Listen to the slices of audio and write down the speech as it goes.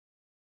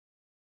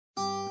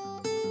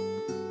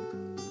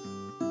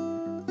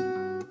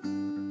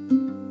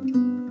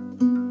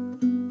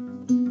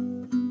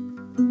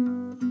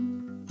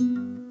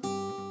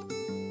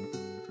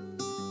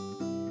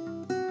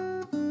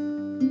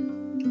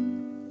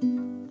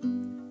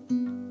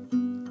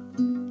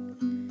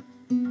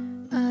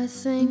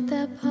think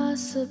that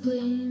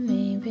possibly,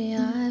 maybe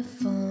I've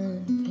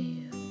fallen for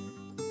you.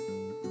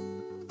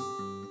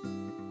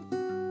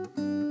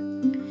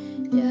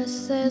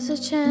 Yes, there's a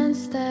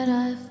chance that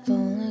I've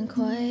fallen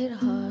quite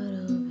hard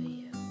over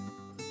you.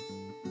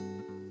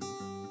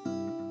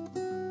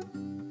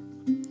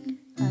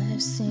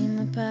 I've seen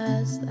the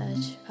paths that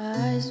your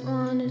eyes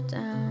wandered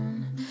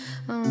down,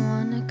 I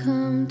wanna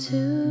come to.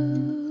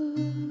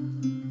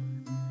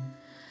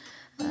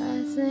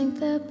 I think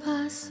that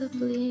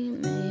possibly,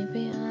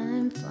 maybe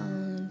I'm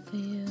falling for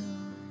you.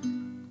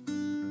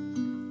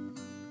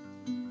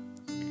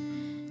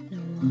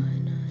 No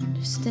one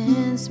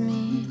understands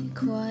me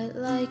quite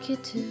like you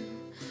do,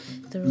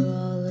 through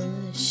all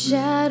of the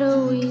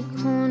shadowy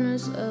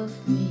corners of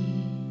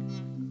me.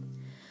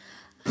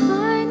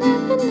 I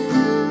never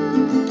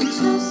knew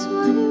just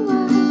what it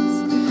was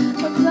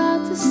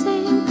about the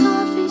same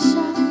coffee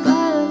shop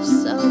I love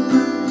so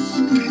much.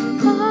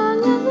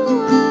 All of the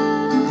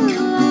world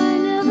I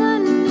never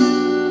knew.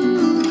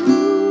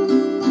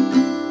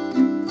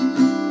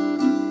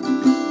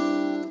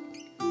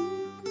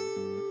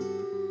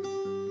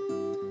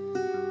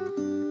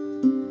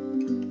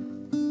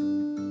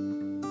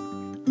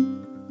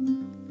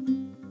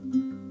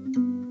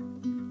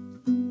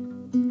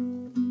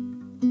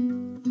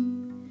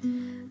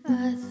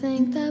 I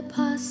think that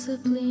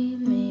possibly,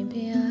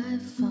 maybe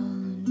I've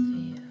fallen for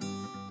you.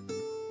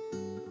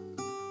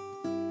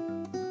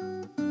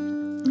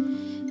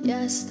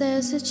 Yes,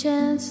 there's a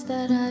chance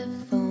that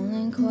I've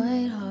fallen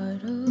quite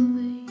hard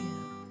over you.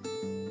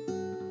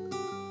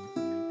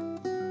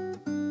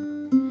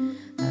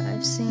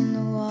 I've seen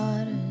the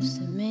waters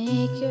that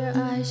make your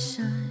eyes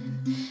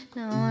shine,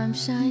 now I'm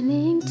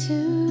shining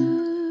too.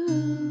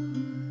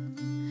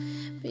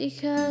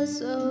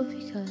 Because, oh,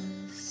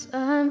 because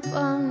I'm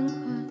falling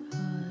quite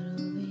hard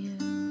over you.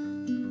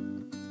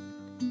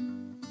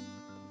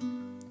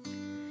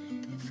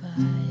 If I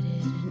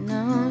didn't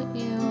know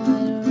you,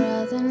 I'd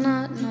rather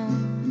not know.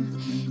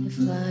 If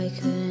I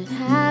couldn't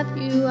have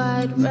you,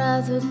 I'd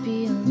rather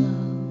be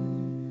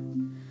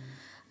alone.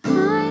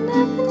 I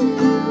never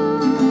knew